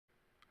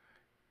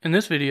In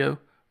this video,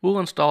 we'll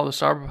install the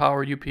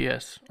CyberPower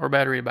UPS, or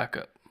battery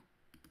backup.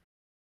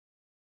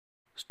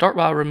 Start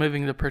by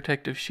removing the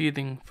protective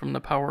sheathing from the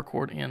power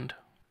cord end.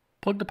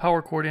 Plug the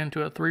power cord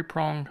into a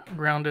 3-pronged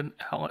grounded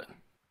outlet.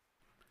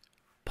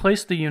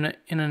 Place the unit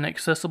in an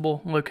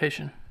accessible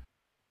location.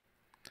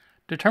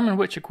 Determine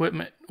which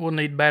equipment will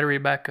need battery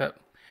backup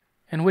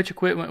and which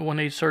equipment will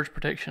need surge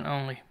protection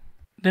only.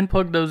 Then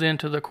plug those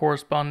into the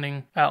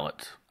corresponding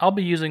outlets. I'll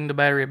be using the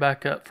battery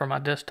backup for my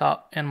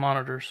desktop and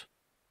monitors.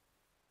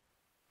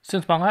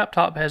 Since my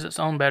laptop has its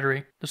own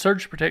battery, the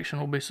surge protection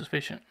will be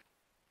sufficient.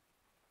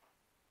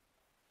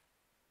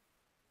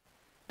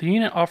 The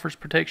unit offers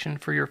protection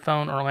for your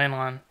phone or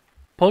landline.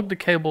 Plug the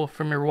cable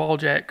from your wall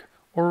jack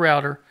or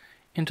router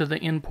into the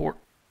in port.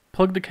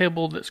 Plug the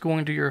cable that's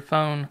going to your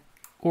phone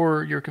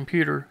or your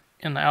computer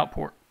in the out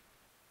port.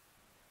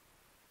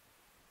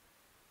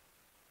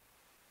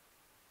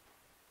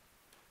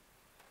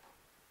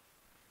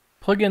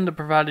 Plug in the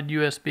provided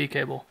USB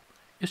cable.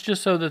 It's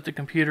just so that the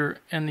computer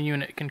and the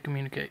unit can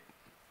communicate.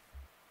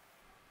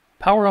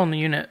 Power on the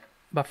unit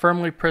by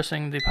firmly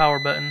pressing the power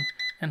button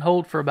and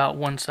hold for about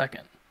 1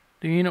 second.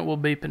 The unit will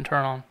beep and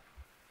turn on.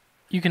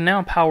 You can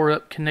now power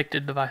up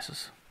connected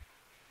devices.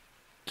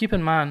 Keep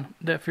in mind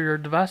that for your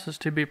devices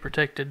to be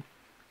protected,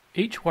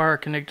 each wire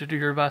connected to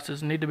your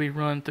devices need to be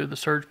run through the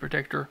surge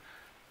protector,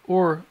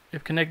 or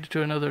if connected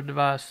to another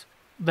device,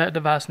 that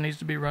device needs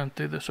to be run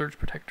through the surge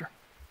protector.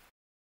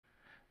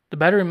 The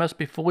battery must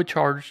be fully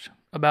charged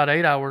about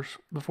 8 hours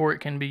before it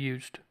can be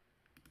used.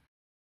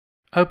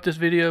 I hope this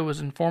video was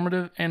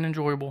informative and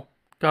enjoyable.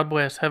 God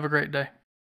bless. Have a great day.